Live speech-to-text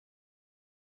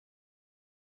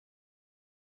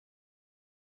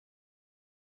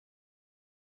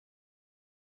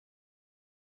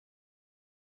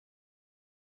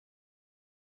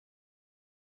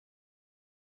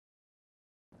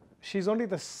She's only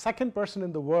the second person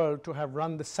in the world to have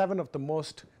run the 7 of the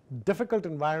most difficult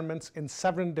environments in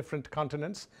 7 different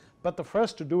continents, but the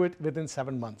first to do it within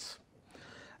 7 months.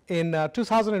 In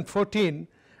 2014,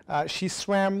 she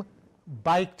swam,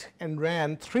 biked, and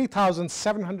ran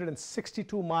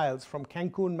 3,762 miles from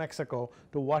Cancun, Mexico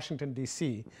to Washington,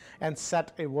 D.C., and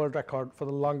set a world record for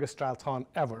the longest triathlon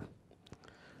ever.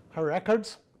 Her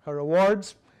records, her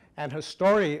awards, and her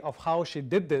story of how she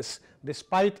did this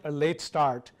despite a late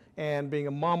start and being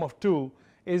a mom of 2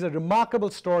 is a remarkable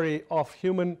story of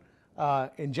human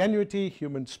ingenuity,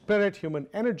 human spirit, human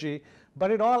energy,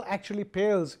 but it all actually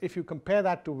pales if you compare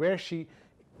that to where she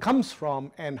comes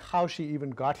from and how she even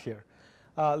got here.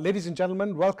 Ladies and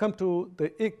gentlemen, welcome to the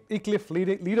Iclif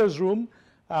Leaders Room.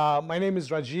 My name is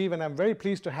Rajiv, and I'm very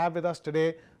pleased to have with us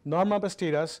today Norma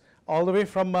Bastidas, all the way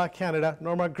from Canada.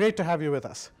 Norma, great to have you with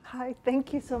us. Hi,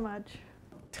 thank you so much.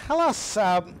 Tell us,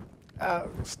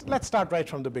 let's start right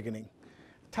from the beginning.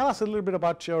 Tell us a little bit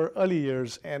about your early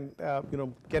years and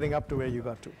getting up to where you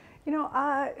got to. You know,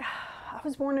 I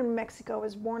was born in Mexico. I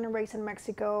was born and raised in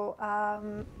Mexico,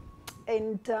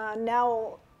 and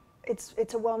now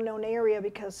it's a well-known area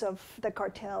because of the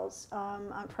cartels.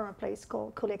 I'm from a place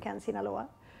called Culiacan, Sinaloa.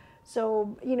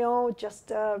 So, you know,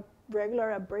 just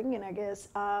regular upbringing, I guess.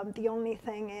 The only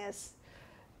thing is,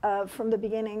 from the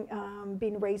beginning,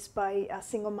 being raised by a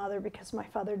single mother because my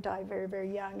father died very,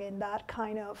 very young, and that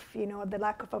kind of, you know, the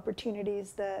lack of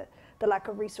opportunities, the lack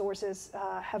of resources,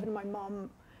 having my mom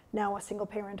now a single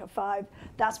parent of 5,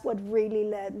 that's what really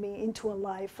led me into a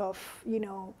life of, you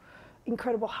know,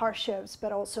 incredible hardships,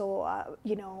 but also,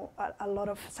 you know, a lot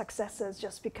of successes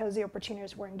just because the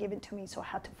opportunities weren't given to me, so I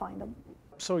had to find them.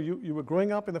 So you were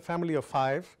growing up in a family of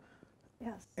 5.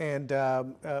 Yes. And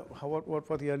what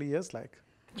were the early years like?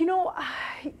 You know,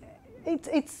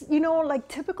 it's you know, like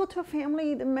typical to a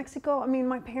family in Mexico. I mean,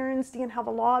 my parents didn't have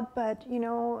a lot, but you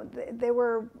know, they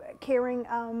were caring.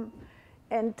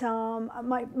 And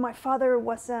my father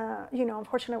was, you know,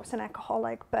 unfortunately was an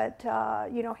alcoholic, but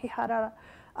you know, he had a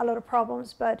lot of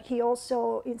problems. But he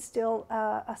also instilled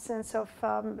a sense of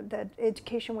that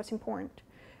education was important.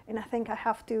 And I think I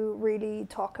have to really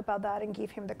talk about that and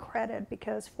give him the credit,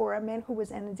 because for a man who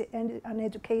was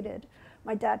uneducated,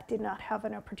 my dad did not have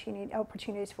an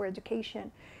opportunities for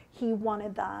education. He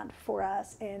wanted that for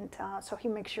us, and so he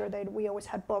makes sure that we always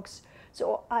had books.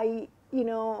 So you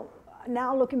know,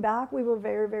 now looking back, we were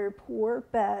very, very poor,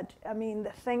 but I mean,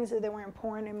 the things that were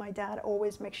important, and my dad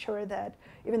always makes sure that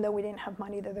even though we didn't have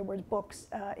money, that there were books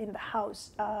in the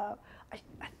house. I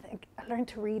think I learned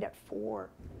to read at 4.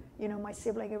 You know, my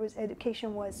sibling,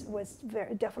 education was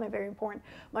definitely very important.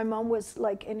 My mom was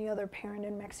like any other parent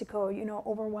in Mexico, you know,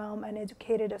 overwhelmed and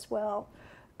educated as well.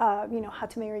 You know,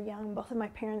 had to marry young. Both of my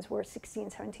parents were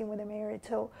 16, 17 when they married.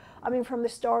 So, I mean, from the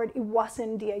start, it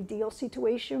wasn't the ideal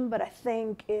situation, but I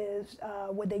think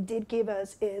what they did give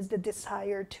us is the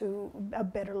desire to a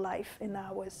better life. And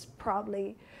that was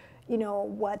probably, you know,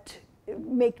 what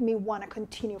made me want to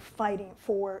continue fighting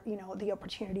for, you know, the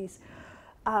opportunities.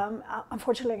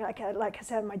 Unfortunately, like I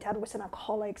said, my dad was an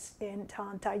alcoholic and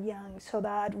died young, so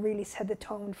that really set the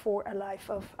tone for a life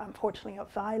of, unfortunately,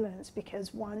 of violence,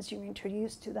 because once you're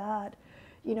introduced to that,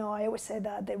 you know, I always say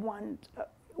that one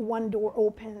door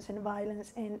opens in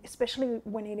violence, and especially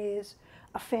when it is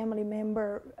a family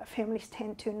member, families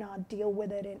tend to not deal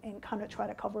with it and kind of try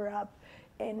to cover up.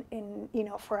 And you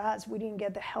know, for us, we didn't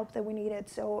get the help that we needed,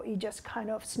 so it just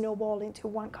kind of snowballed into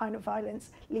one kind of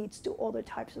violence leads to other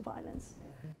types of violence.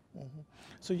 Mm-hmm.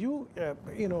 So you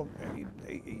know,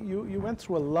 you went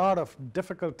through a lot of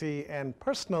difficulty and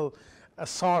personal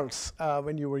assaults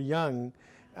when you were young.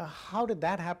 How did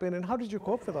that happen, and how did you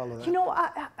cope with all of that? You know,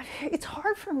 it's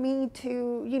hard for me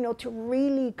to, you know, to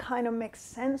really kind of make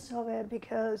sense of it,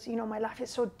 because, you know, my life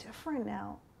is so different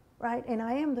now, right? And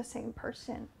I am the same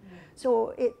person. Mm-hmm.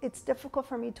 So it's difficult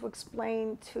for me to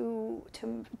explain to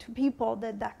people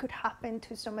that could happen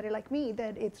to somebody like me,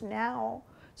 that it's now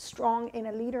strong and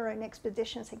a leader in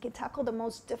expeditions and can tackle the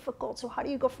most difficult. So how do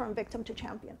you go from victim to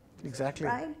champion? Exactly.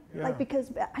 Right? Yeah. Like,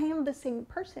 because I am the same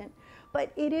person,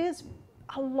 but it is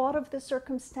a lot of the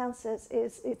circumstances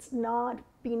it's not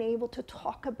being able to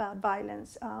talk about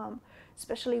violence,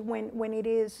 especially when it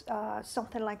is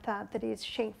something like that is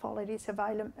shameful. It is a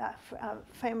violent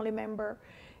family member,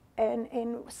 and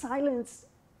silence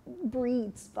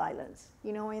breeds violence,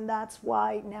 you know, and that's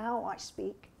why now I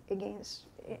speak against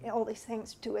all these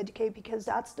things to educate, because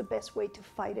that's the best way to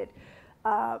fight it.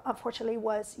 Unfortunately,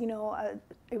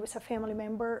 it was a family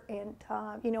member, and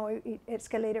you know, it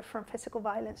escalated from physical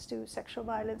violence to sexual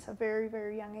violence at a very,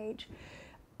 very young age.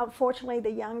 unfortunately,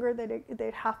 the younger that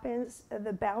it happens,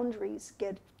 the boundaries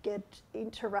get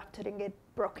interrupted and get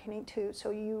broken into.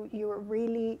 So you are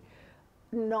really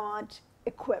not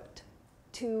equipped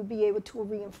to be able to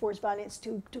reinforce violence,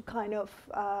 to kind of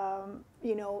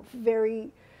you know,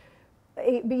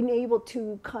 being able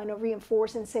to kind of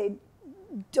reinforce and say,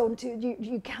 don't do,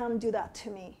 you can't do that to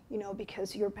me, you know,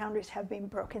 because your boundaries have been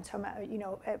broken, somehow, you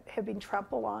know, have been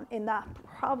trampled on. And that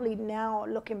probably now,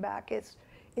 looking back, it's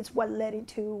what led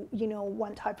into, you know,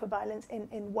 one type of violence,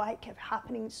 and why it kept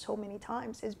happening so many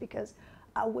times is because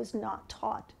I was not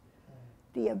taught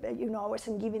you know, I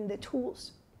wasn't given the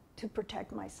tools to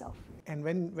protect myself. And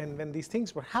when these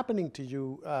things were happening to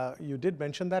you, you did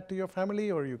mention that to your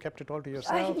family, or you kept it all to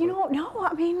yourself? You know, no,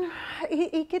 I mean,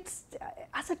 it gets,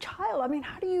 as a child, I mean,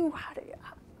 how do you,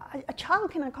 a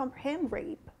child cannot comprehend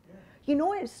rape. Yeah. You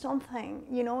know it is something,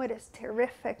 you know it is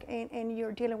terrific, and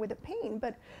you're dealing with the pain,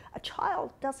 but a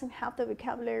child doesn't have the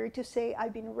vocabulary to say,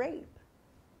 I've been raped,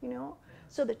 you know?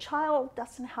 So the child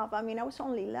doesn't have, I mean, I was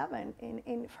only 11,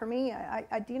 and for me,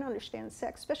 I didn't understand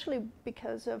sex, especially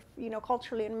because of, you know,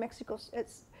 culturally in Mexico,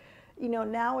 it's, you know,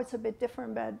 now it's a bit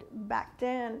different, but back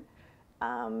then,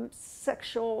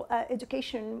 sexual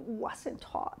education wasn't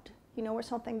taught, you know, or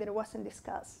something that it wasn't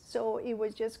discussed. So it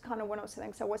was just kind of one of those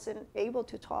things I wasn't able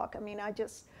to talk. I mean, I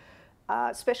just,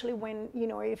 especially when, you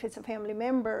know, if it's a family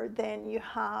member, then you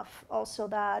have also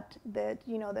that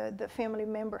you know, the family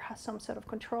member has some sort of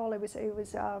control. It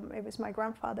was my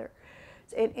grandfather,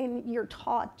 and you're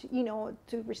taught, you know,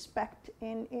 to respect,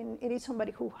 and it is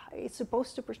somebody who is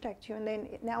supposed to protect you, and then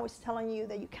now it's telling you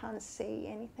that you can't say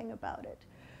anything about it.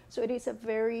 So it is a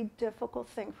very difficult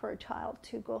thing for a child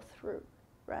to go through,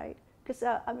 right? Because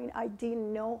I mean, I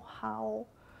didn't know how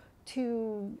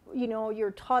to, you know,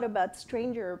 you're taught about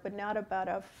stranger, but not about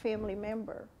a family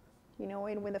member, you know.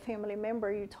 And with a family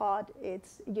member, you're taught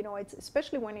it's, you know, it's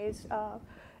especially when it's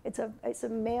a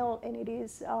male, and it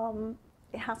is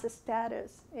it has a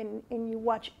status, and you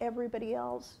watch everybody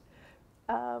else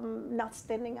not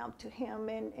standing up to him,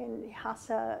 and it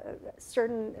has a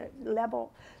certain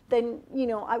level. Then, you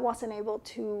know, I wasn't able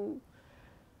to,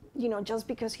 you know, just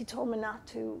because he told me not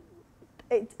to.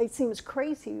 It seems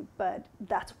crazy, but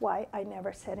that's why I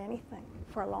never said anything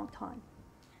for a long time.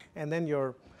 And then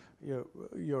your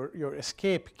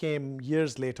escape came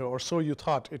years later, or so you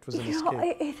thought it was an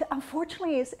escape.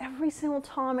 Unfortunately, it's every single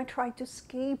time I tried to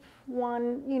escape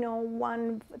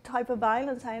one type of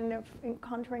violence, I ended up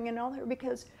encountering another,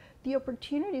 because the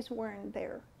opportunities weren't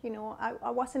there. You know,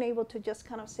 I wasn't able to just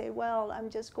kind of say, well, I'm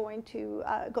just going to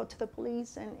go to the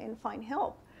police and find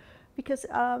help, because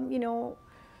you know,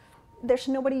 there's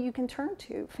nobody you can turn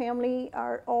to. Family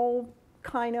are all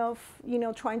kind of, you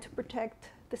know, trying to protect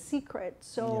the secret.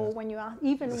 So yeah. when you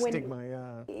stigma,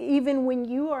 yeah. even when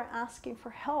you are asking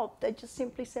for help, they just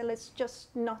simply say, let's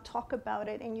just not talk about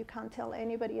it, and you can't tell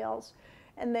anybody else.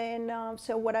 And then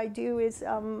so what I do is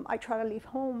I try to leave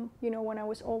home. You know, when I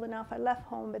was old enough, I left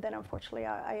home, but then unfortunately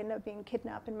I ended up being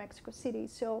kidnapped in Mexico City.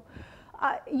 So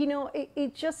you know,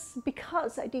 it just,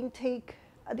 because I didn't take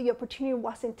the opportunity,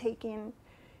 wasn't taken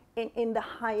in the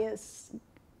highest,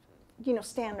 you know,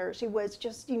 standards. It was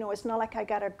just, you know, it's not like I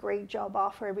got a great job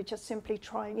offer. It was just simply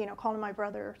trying, you know, calling my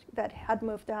brother that had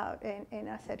moved out, and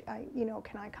I said, you know,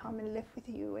 can I come and live with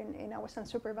you? And I was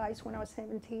unsupervised when I was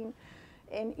 17,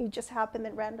 and it just happened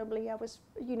that randomly I was,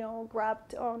 you know,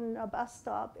 grabbed on a bus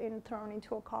stop and thrown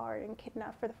into a car and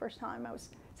kidnapped for the first time. I was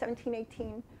 17,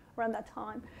 18, around that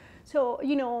time. So,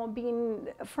 you know, being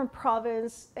from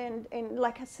province, and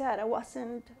like I said, I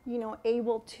wasn't, you know,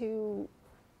 able to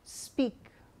speak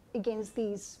against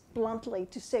these bluntly,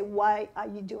 to say, why are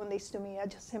you doing this to me? I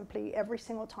just simply, every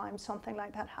single time something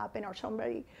like that happened, or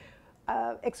somebody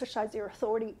exercised their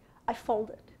authority, I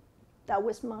folded. That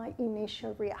was my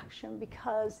initial reaction,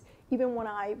 because even when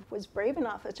I was brave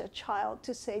enough as a child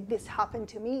to say this happened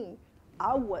to me,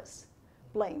 I was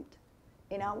blamed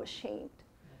and I was shamed.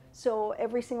 So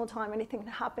every single time anything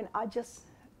happened, I just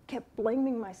kept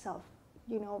blaming myself,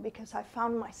 you know, because I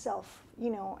found myself, you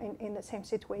know, in the same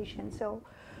situation. So,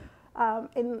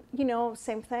 and, you know,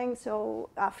 same thing. So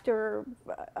after,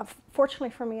 fortunately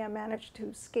for me, I managed to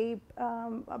escape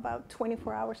about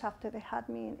 24 hours after they had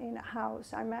me in a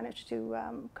house. I managed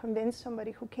to convince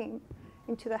somebody who came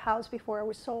into the house before I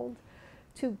was sold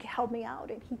to help me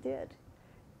out, and he did.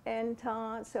 And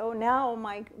so now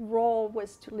my role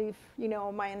was to leave, you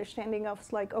know, my understanding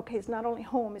of, like, okay, it's not only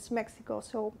home, it's Mexico.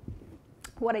 So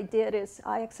what I did is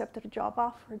I accepted a job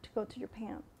offer to go to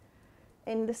Japan.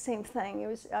 And the same thing, it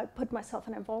was, I put myself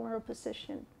in a vulnerable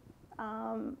position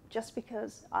just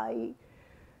because I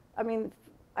mean,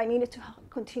 I needed to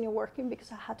continue working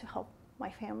because I had to help my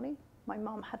family, My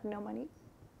mom had no money.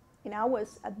 And I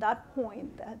was, at that point,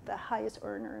 the highest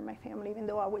earner in my family, even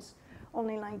though I was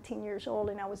only 19 years old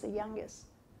and I was the youngest.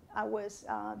 I was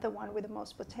the one with the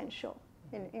most potential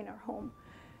in our home.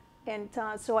 And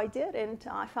so I did, and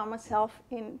I found myself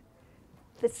in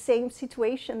the same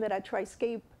situation that I tried to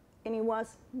escape, and it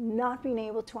was not being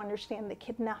able to understand that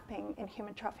kidnapping and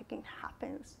human trafficking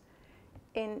happens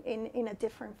in a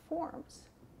different forms.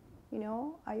 You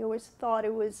know, I always thought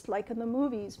it was like in the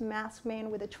movies, masked man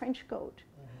with a trench coat,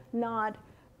 not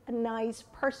a nice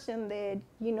person that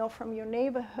you know from your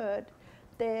neighborhood,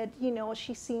 that you know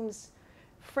she seems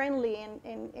friendly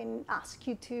and ask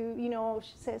you to, you know,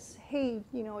 she says, hey,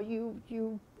 you know,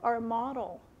 you are a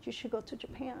model, you should go to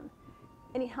Japan.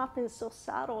 And it happens so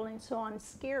subtle and so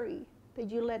unscary that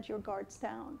you let your guards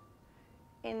down.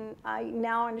 And I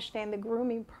now understand the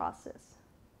grooming process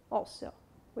also,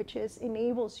 which is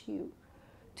enables you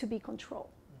to be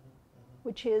controlled,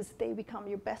 which is they become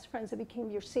your best friends, they become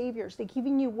your saviors, they're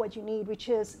giving you what you need, which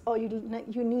is, oh, you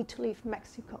need to leave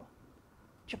Mexico.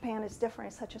 Japan is different,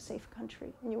 it's such a safe country,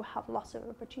 and you have lots of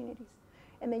opportunities.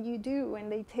 And then you do,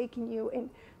 and they taking you, and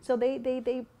so they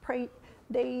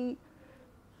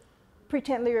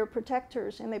pretend they're your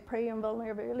protectors, and they prey on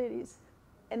vulnerabilities.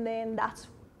 And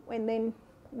then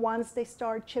once they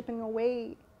start chipping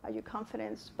away at your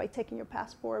confidence by taking your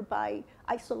passport, by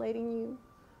isolating you,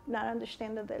 not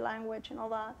understanding the language and all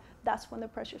that, that's when the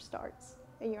pressure starts.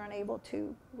 And you're unable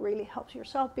to really help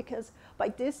yourself, because by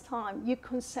this time you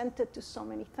consented to so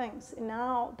many things. And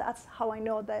now that's how I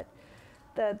know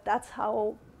that's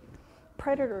how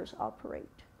predators operate.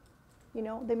 You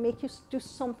know, they make you do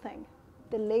something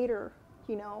that later,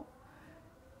 you know,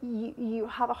 you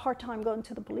have a hard time going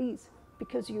to the police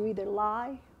because you either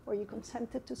lie or you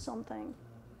consented to something,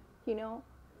 you know.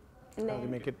 And then they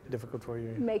make it difficult for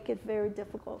you. Make it very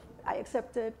difficult. I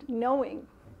accepted knowing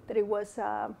that it was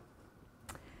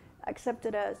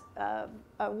accepted as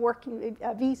a working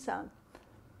visa,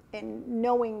 and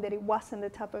knowing that it wasn't the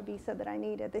type of visa that I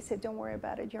needed. They said, don't worry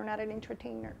about it. You're not an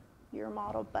entertainer. You're a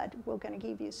model, but we're going to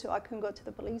give you. So I couldn't go to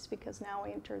the police because now I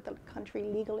entered the country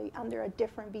legally under a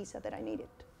different visa that I needed.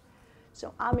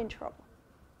 So I'm in trouble.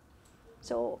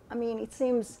 So, I mean, it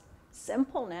seems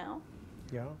simple now.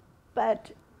 Yeah.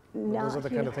 But now, those are the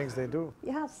kind of things they do.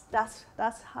 Yes, that's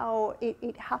how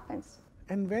it happens.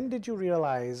 And when did you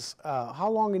realize, how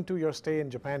long into your stay in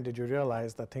Japan did you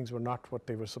realize that things were not what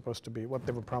they were supposed to be, what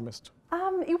they were promised?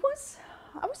 It was,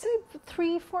 I would say,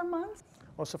 3-4 months.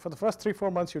 Oh, so for the first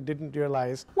 3-4 months you didn't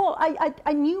realize? Well,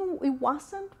 I knew it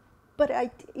wasn't, but I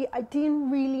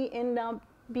didn't really end up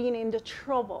being in the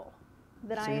trouble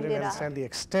that I ended up. So you didn't understand the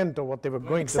extent of what they were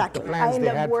going to, exactly. the plans they had for you.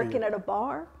 I ended up working at a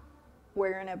bar,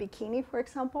 wearing a bikini, for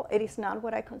example. It is not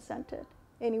what I consented.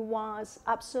 And it was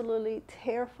absolutely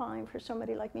terrifying for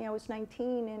somebody like me. I was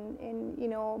 19 and you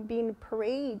know, being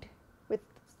paraded with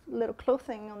little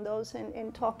clothing on those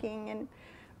and talking and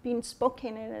being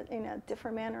spoken in a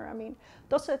different manner. I mean,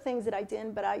 those are things that I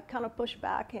did, but I kind of pushed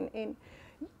back. And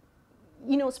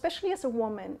you know, especially as a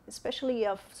woman, especially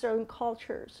of certain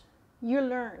cultures, you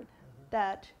learn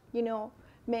that, you know,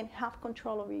 men have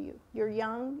control over you. You're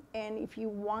young, and if you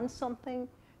want something,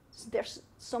 there's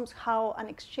somehow an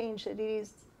exchange that it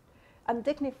is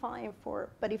undignifying for.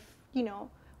 But if, you know,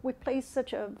 we place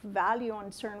such a value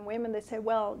on certain women, they say,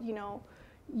 well, you know,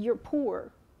 you're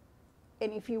poor,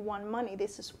 and if you want money,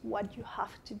 this is what you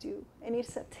have to do. And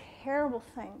it's a terrible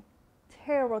thing,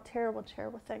 terrible, terrible,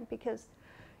 terrible thing, because,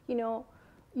 you know,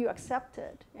 you accept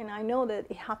it. And I know that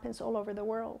it happens all over the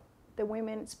world. The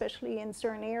women, especially in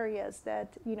certain areas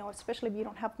that, you know, especially if you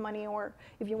don't have money or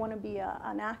if you want to be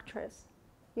an actress,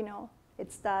 you know,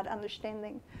 it's that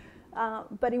understanding.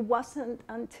 But it wasn't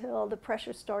until the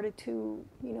pressure started to,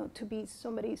 you know, to be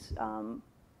somebody's,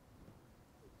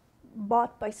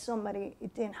 bought by somebody,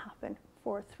 it didn't happen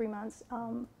for 3 months.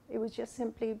 It was just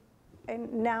simply,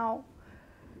 and now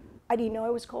I didn't know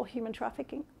it was called human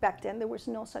trafficking. Back then there was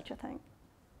no such a thing.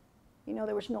 You know,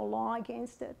 there was no law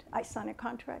against it. I signed a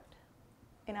contract,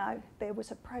 and there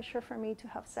was a pressure for me to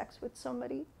have sex with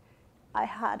somebody. I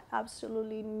had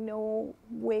absolutely no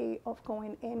way of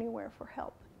going anywhere for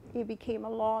help. It became a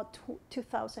law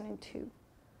 2002.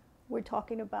 We're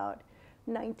talking about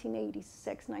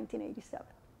 1986, 1987.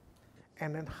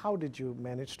 And then how did you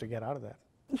manage to get out of that?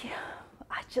 Yeah,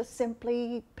 I just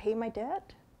simply paid my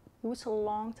debt. It was a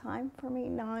long time for me,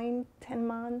 9, 10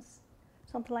 months,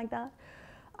 something like that.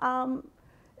 I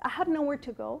had nowhere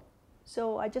to go.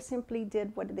 So I just simply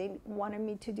did what they wanted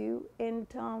me to do, and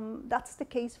that's the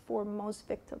case for most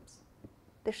victims.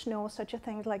 There's no such a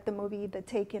thing like the movie The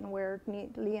Taken, where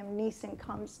Liam Neeson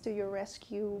comes to your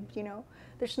rescue. You know,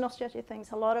 there's no such a thing.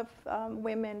 A lot of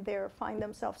women there find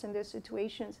themselves in those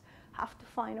situations, have to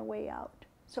find a way out.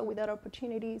 So without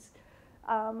opportunities,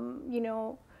 you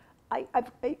know,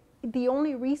 the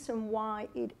only reason why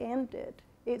it ended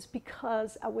is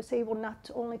because I was able not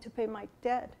only to pay my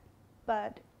debt,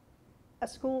 but a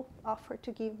school offered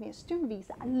to give me a student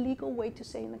visa, a legal way to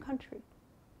stay in the country.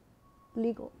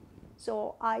 Legal.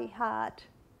 So I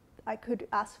could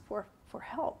ask for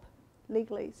help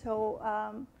legally. So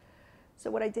so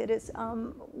what I did is,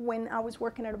 when I was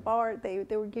working at a bar, they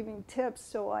were giving tips.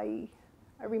 So I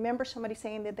remember somebody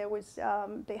saying that there was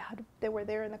they were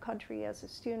there in the country as a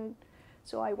student.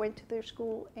 So I went to their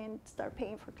school and started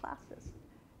paying for classes.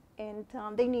 And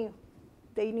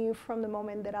they knew from the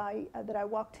moment that I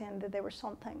walked in that there was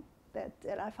something,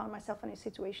 that I found myself in a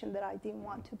situation that I didn't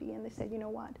want to be in. They said, you know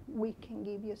what, we can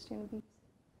give you a student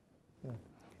visa.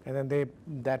 And then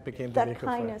that became the vehicle for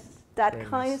that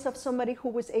kindness of somebody who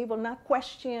was able, not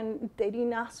question. They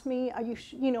didn't ask me, are you,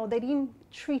 you know, they didn't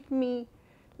treat me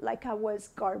like I was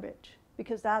garbage,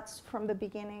 because that's from the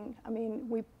beginning. I mean,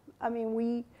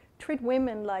 we treat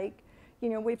women like, you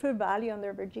know, we put value on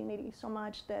their virginity so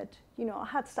much that, you know, I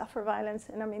had suffered violence.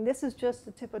 And I mean, this is just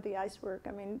the tip of the iceberg.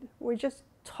 I mean, we're just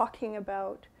talking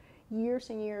about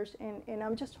years and years, and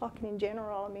I'm just talking in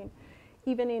general. I mean,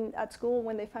 even at school,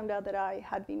 when they found out that I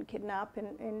had been kidnapped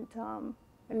in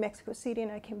Mexico City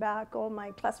and I came back, all my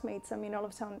classmates, I mean, all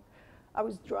of a sudden, I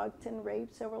was drugged and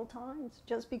raped several times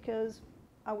just because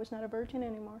I was not a virgin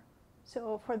anymore.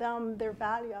 So for them, their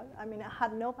value, I mean, I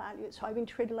had no value. So I've been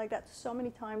treated like that so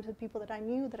many times with people that I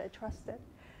knew, that I trusted,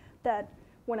 that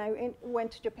when I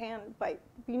went to Japan, by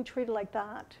being treated like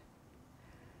that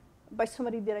by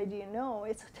somebody that I didn't know,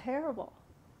 it's terrible.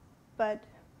 But,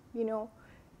 you know,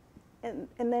 and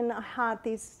then I had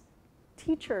these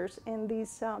teachers and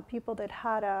these people that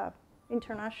had a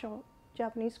international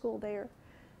Japanese school there,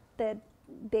 that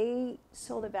they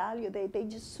saw the value. They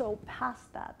just saw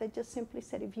past that. They just simply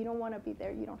said, if you don't want to be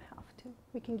there, you don't have to.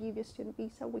 We can give you a student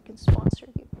visa. We can sponsor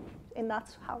you. And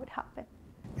that's how it happened.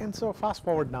 And so fast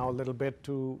forward now a little bit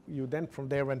to, you then from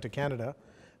there went to Canada.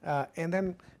 And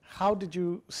then how did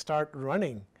you start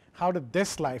running? How did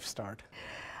this life start?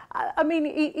 I mean,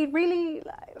 it really,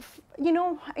 you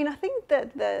know, and I think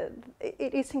that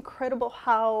it is incredible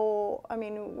how, I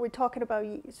mean, we're talking about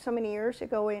so many years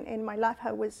ago, and my life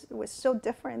was so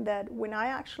different that when I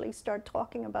actually start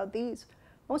talking about these,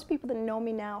 most people that know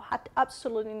me now had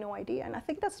absolutely no idea. And I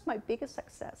think that's my biggest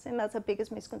success, and that's the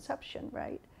biggest misconception,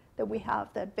 right, that we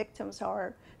have, that victims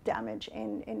are damaged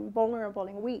and vulnerable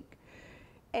and weak.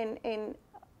 And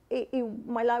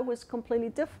my life was completely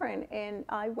different, and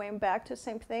I went back to the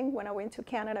same thing. When I went to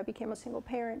Canada, I became a single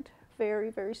parent very,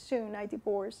 very soon. I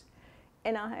divorced,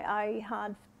 and I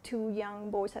had 2 young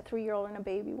boys, a 3-year-old and a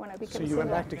baby, when I became So you went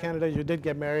back to Canada, you did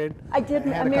get married? I did.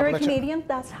 I married Canadian.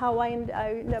 That's how I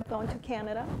ended up going to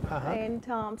Canada.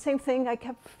 And same thing, I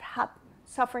kept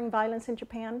suffering violence in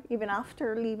Japan. Even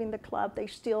after leaving the club, they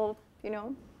still, you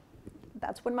know,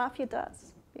 that's what mafia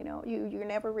does. You know, you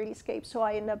never really escape. So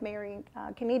I ended up marrying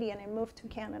Canadian and moved to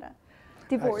Canada.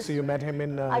 Divorced. So you met him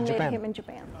in Japan? I met him in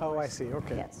Japan. Oh, I see.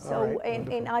 Okay. Yes. So right.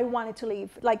 and I wanted to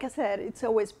leave. Like I said, it's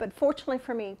always. But fortunately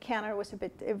for me, Canada was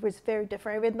it was very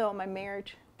different. Even though my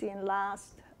marriage didn't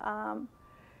last,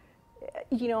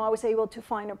 you know, I was able to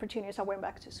find opportunities. I went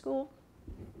back to school,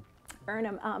 earned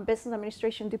a business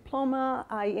administration diploma.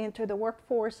 I entered the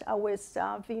workforce. I was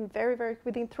being very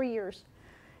within 3 years.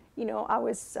 You know, I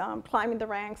was climbing the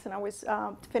ranks, and I was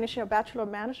finishing a Bachelor of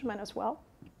Management as well.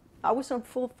 I was on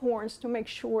full force to make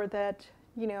sure that,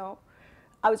 you know,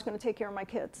 I was going to take care of my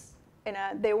kids,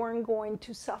 and they weren't going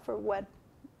to suffer what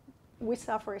we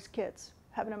suffer as kids,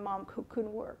 having a mom who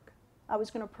couldn't work. I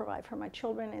was going to provide for my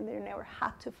children, and they never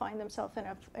had to find themselves in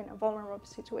a vulnerable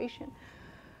situation.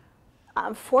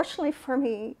 Fortunately for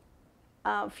me,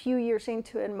 a few years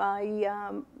into it,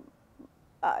 my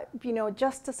you know,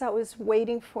 just as I was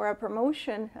waiting for a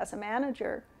promotion as a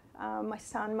manager,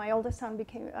 my oldest son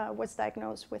was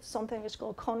diagnosed with something that's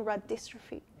called Conrad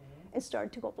dystrophy, and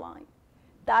started to go blind.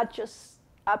 That just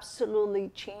absolutely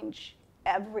changed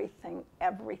everything.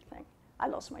 I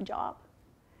lost my job.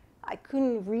 I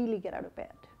couldn't really get out of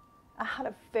bed. I had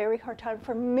a very hard time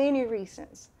for many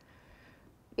reasons.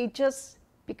 It just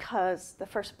because the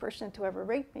first person to ever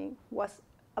rape me was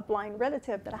a blind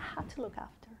relative that I had to look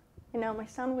after. And now my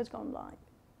son was gone blind.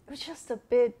 It was just a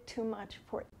bit too much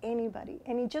for anybody.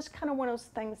 And it's just kind of one of those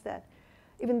things that,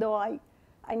 even though I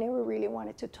never really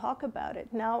wanted to talk about it,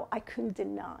 now I couldn't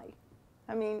deny.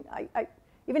 I mean,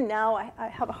 even now I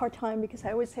have a hard time, because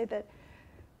I always say that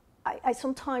I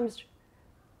sometimes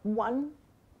want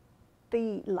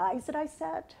the lies that I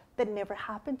said that never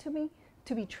happened to me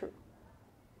to be true.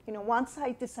 You know, once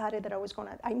I decided that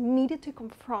I needed to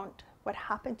confront what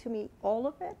happened to me, all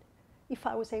of it, if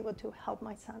I was able to help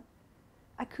my son.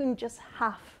 I couldn't just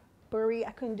half bury,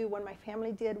 I couldn't do what my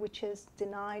family did, which is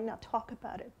deny, not talk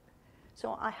about it.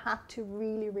 So I had to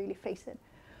really, really face it.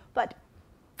 But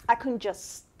I couldn't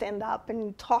just stand up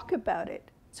and talk about it.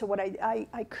 So what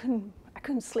I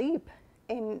couldn't sleep,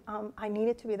 and I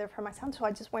needed to be there for my son. So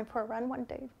I just went for a run one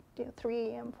day, 3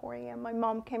 a.m., 4 a.m. My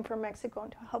mom came from Mexico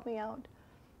to help me out,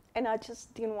 and I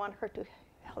just didn't want her to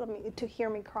help me, to hear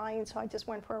me crying. So I just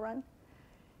went for a run,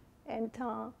 and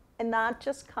that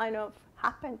just kind of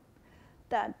happened.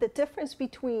 That the difference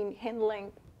between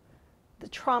handling the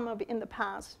trauma in the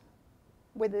past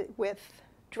with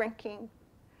drinking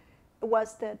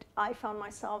was that I found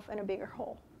myself in a bigger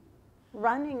hole.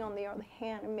 Running, on the other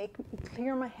hand, and make me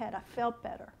clear my head. I felt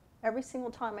better. Every single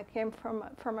time I came from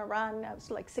a run, I was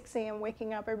like 6 a.m.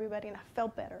 waking up everybody, and I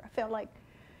felt better. I felt like,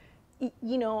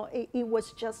 you know, it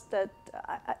was just that,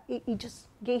 it just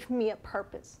gave me a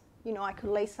purpose. You know, I could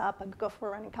lace up, I could go for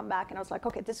a run and come back, and I was like,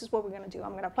 okay, this is what we're gonna do.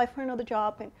 I'm gonna apply for another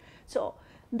job. And so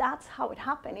that's how it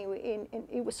happened. And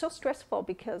it was so stressful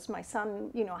because my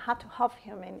son, you know, I had to help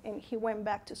him, and he went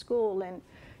back to school, and,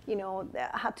 you know,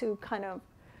 I had to kind of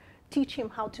teach him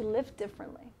how to live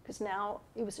differently, because now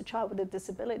it was a child with a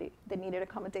disability that needed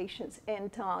accommodations.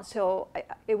 And so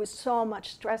it was so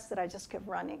much stress that I just kept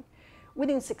running.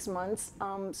 Within 6 months,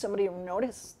 somebody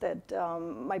noticed that,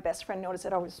 my best friend noticed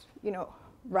that I was, you know,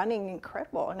 running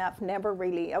incredible, and I've never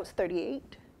really, I was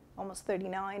 38, almost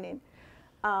 39,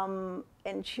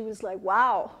 and she was like,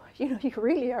 wow, you know, you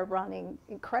really are running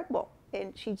incredible.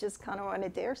 And she just kind of on a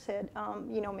dare said,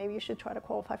 you know, maybe you should try to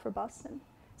qualify for Boston.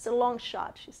 It's a long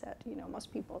shot, she said. You know,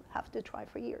 most people have to try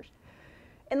for years.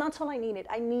 And that's all I needed.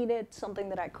 I needed something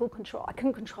that I could control. I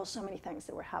couldn't control so many things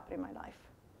that were happening in my life,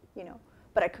 you know,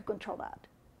 but I could control that.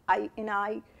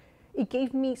 It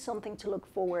gave me something to look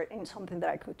forward and something that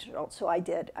I could control. So I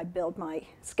did. I built my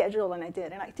schedule, and I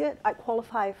did. And I did. I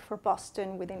qualified for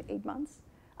Boston within 8 months.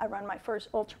 I ran my first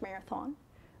ultramarathon,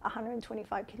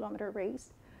 125-kilometer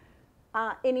race.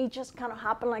 And it just kind of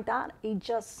happened like that. It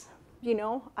just, you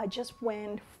know, I just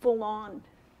went full on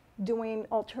doing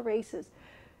ultra races.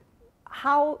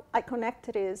 How I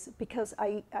connected is because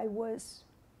I was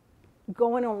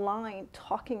going online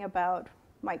talking about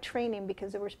my training,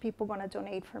 because there was people going to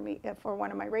donate for me for one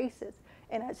of my races,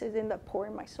 and I just ended up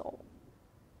pouring my soul.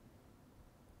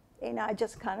 And I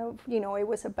just kind of, you know, it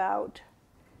was about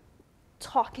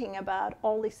talking about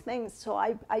all these things. So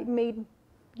I made,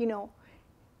 you know,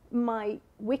 my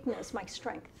weakness my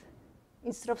strength.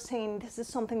 Instead of saying this is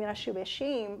something that I should be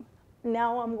ashamed,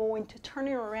 now I'm going to turn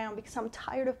it around, because I'm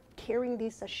tired of carrying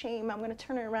this as shame. I'm going to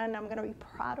turn it around, and I'm going to be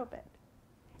proud of it.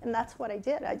 And that's what I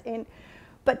did.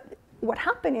 But what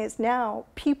happened is now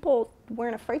people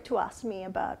weren't afraid to ask me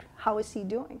about how is he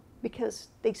doing, because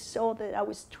they saw that I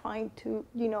was trying to,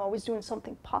 you know, I was doing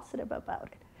something positive about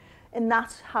it. And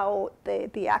that's how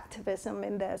the activism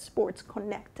and the sports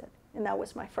connected. And that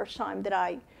was my first time that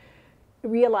I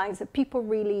realized that people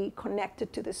really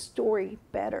connected to the story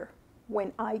better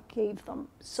when I gave them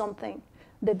something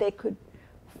that they could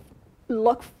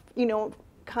look, you know,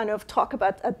 kind of talk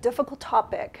about a difficult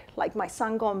topic like my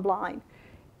son going blind,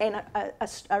 and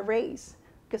a raise.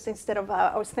 Because instead of,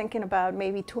 I was thinking about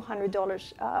maybe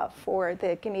 $200 for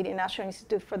the Canadian National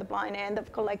Institute for the Blind, I ended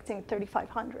up collecting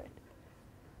 $3,500.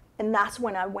 And that's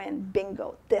when I went,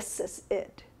 bingo, this is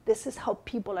it. This is how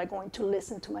people are going to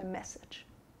listen to my message.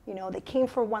 You know, they came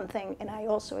for one thing, and I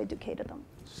also educated them.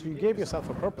 So you gave yourself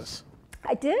a purpose.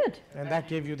 I did. And that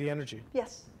gave you the energy.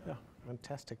 Yes. Yeah,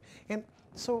 fantastic. And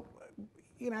so,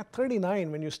 you know, at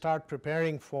 39, when you start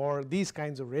preparing for these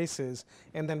kinds of races,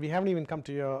 and then we haven't even come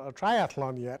to your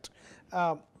triathlon yet,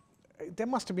 there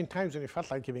must have been times when you felt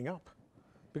like giving up.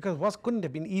 Because couldn't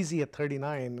have been easy at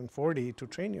 39 and 40 to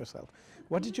train yourself.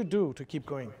 What did you do to keep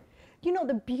going? You know,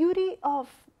 the beauty of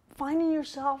finding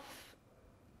yourself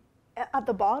at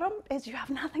the bottom is you have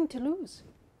nothing to lose.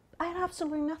 I had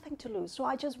absolutely nothing to lose. So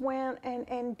I just went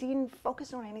and didn't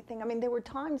focus on anything. I mean, there were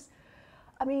times,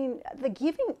 I mean, the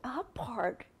giving up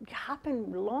part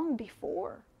happened long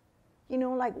before. You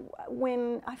know, like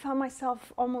when I found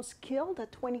myself almost killed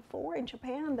at 24 in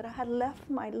Japan, that I had left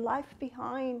my life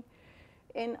behind,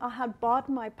 and I had bought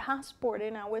my passport,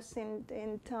 and I was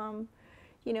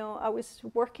you know, I was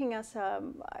working as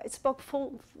I spoke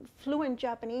fluent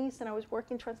Japanese, and I was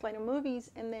working translating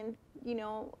movies, and then, you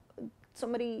know,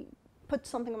 somebody put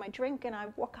something in my drink, and I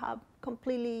woke up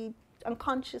completely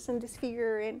unconscious and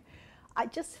disfigured, and I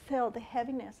just felt the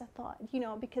heaviness. I thought, you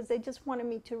know, because they just wanted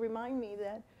me to remind me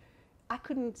that I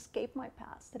couldn't escape my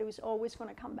past, that it was always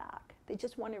going to come back. They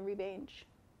just wanted revenge.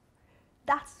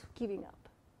 That's giving up.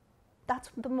 That's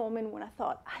the moment when I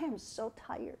thought, I am so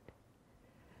tired.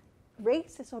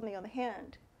 Races, on the other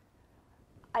hand,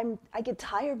 I get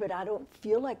tired, but I don't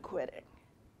feel like quitting.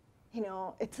 You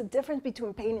know, it's a difference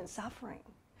between pain and suffering.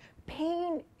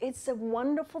 Pain is a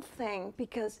wonderful thing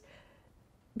because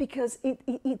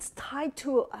it's tied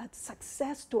to a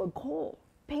success, to a goal.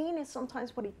 Pain is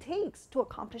sometimes what it takes to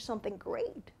accomplish something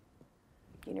great.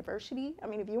 University, I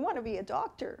mean, if you want to be a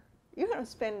doctor, you're going to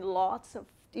spend lots of,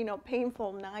 you know,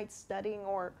 painful nights studying,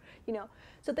 or, you know,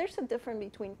 so there's a difference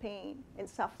between pain and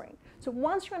suffering. So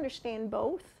once you understand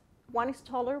both, one is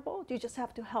tolerable, you just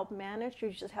have to help manage, you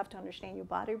just have to understand your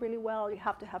body really well, you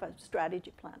have to have a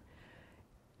strategy plan.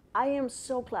 I am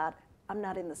so glad I'm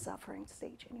not in the suffering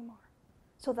stage anymore.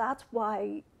 So that's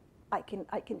why I can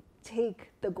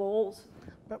take the goals.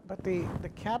 But the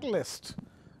catalyst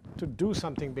to do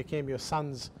something became your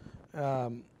son's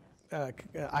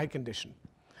eye condition.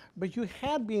 But you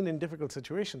had been in difficult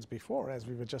situations before, as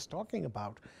we were just talking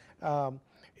about.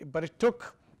 But it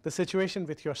took the situation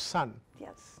with your son,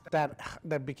 yes,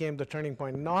 that became the turning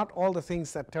point. Not all the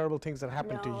things, terrible things that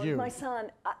happened to you. My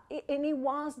son, and it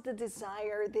was the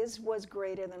desire. This was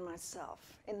greater than myself,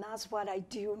 and that's what I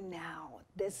do now.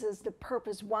 This is the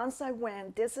purpose. Once I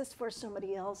went, this is for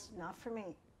somebody else, not for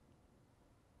me.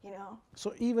 You know.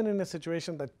 So even in a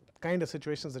situation kind of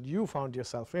situations that you found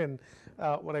yourself in,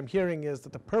 what I'm hearing is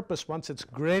that the purpose, once it's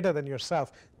greater than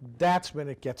yourself, that's when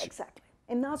it gets you. Exactly.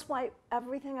 And that's why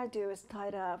everything I do is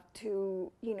tied up to,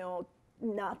 you know,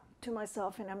 not to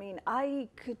myself. And I mean, I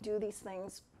could do these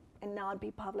things and not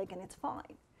be public, and it's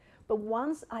fine. But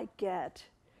once I get,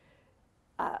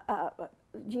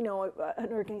 you know,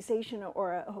 an organization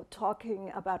or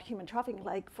talking about human trafficking,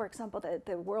 like, for example,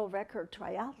 the world record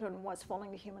triathlon was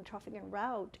following the human trafficking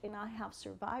route, and I have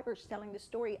survivors telling the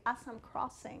story as I'm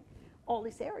crossing all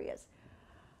these areas.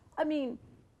 I mean,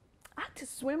 I had to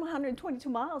swim 122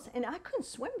 miles, and I couldn't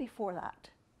swim before that.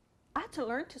 I had to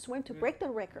learn to swim to break the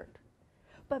record.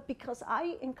 But because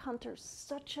I encountered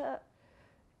such a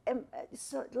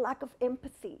lack of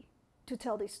empathy to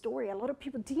tell this story, a lot of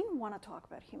people didn't want to talk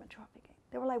about human trafficking.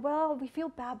 They were like, well, we feel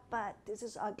bad, but this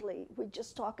is ugly. We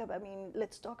just talk about, I mean,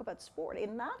 let's talk about sport.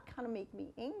 And that kind of made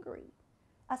me angry.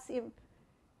 As if,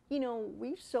 you know,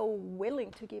 we're so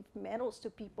willing to give medals to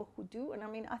people who do, and I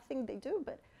mean, I think they do,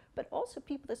 but also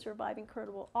people that survive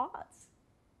incredible odds.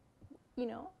 You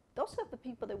know, those are the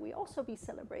people that we also be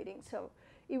celebrating. So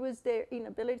it was their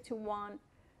inability to want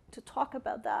to talk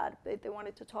about that, but they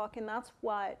wanted to talk, and that's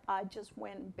why I just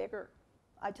went bigger.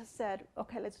 I just said,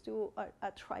 okay, let's do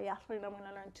a triathlon. I'm going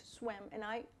to learn to swim, and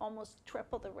I almost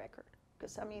tripled the record,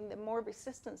 because I mean, the more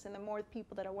resistance and the more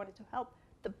people that I wanted to help,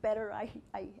 the better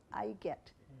I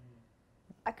get.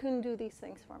 I couldn't do these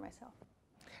things for myself.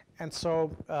 And so,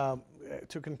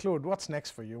 to conclude, what's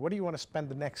next for you? What do you want to spend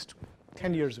the next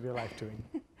 10 years of your life doing?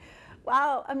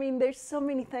 Wow, I mean, there's so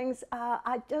many things.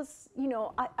 I just, you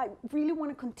know, I really want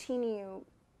to continue,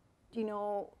 you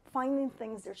know, finding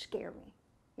things that scare me.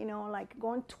 You know, like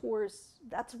going tours,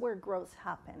 that's where growth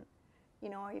happens. You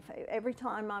know, every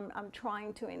time I'm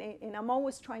trying to, and I'm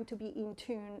always trying to be in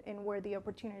tune in where the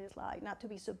opportunities lie, not to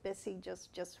be so busy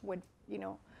just with, you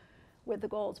know, with the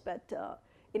goals, but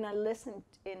and I listen,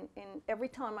 and every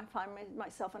time I find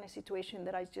myself in a situation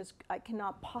that I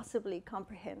cannot possibly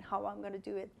comprehend how I'm going to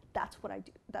do it, that's what I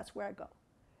do. That's where I go.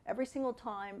 Every single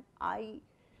time I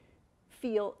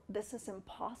feel this is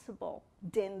impossible,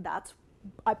 then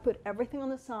I put everything on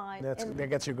the side. That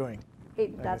gets you going.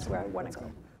 That's where I want to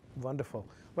go. Wonderful.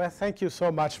 Well, thank you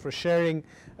so much for sharing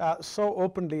so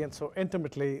openly and so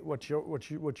intimately what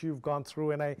you've gone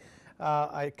through, and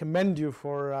I commend you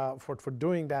for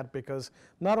doing that, because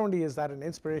not only is that an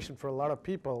inspiration for a lot of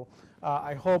people,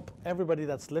 I hope everybody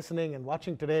that's listening and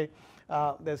watching today,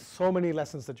 there's so many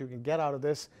lessons that you can get out of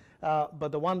this,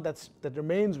 but the one that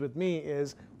remains with me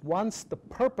is, once the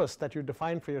purpose that you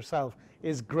define for yourself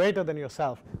is greater than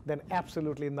yourself, then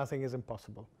absolutely nothing is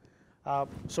impossible.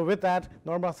 So with that,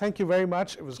 Norma, thank you very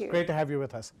much. It was great to have you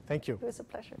with us. Thank you. It was a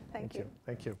pleasure. Thank you.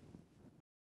 Thank you.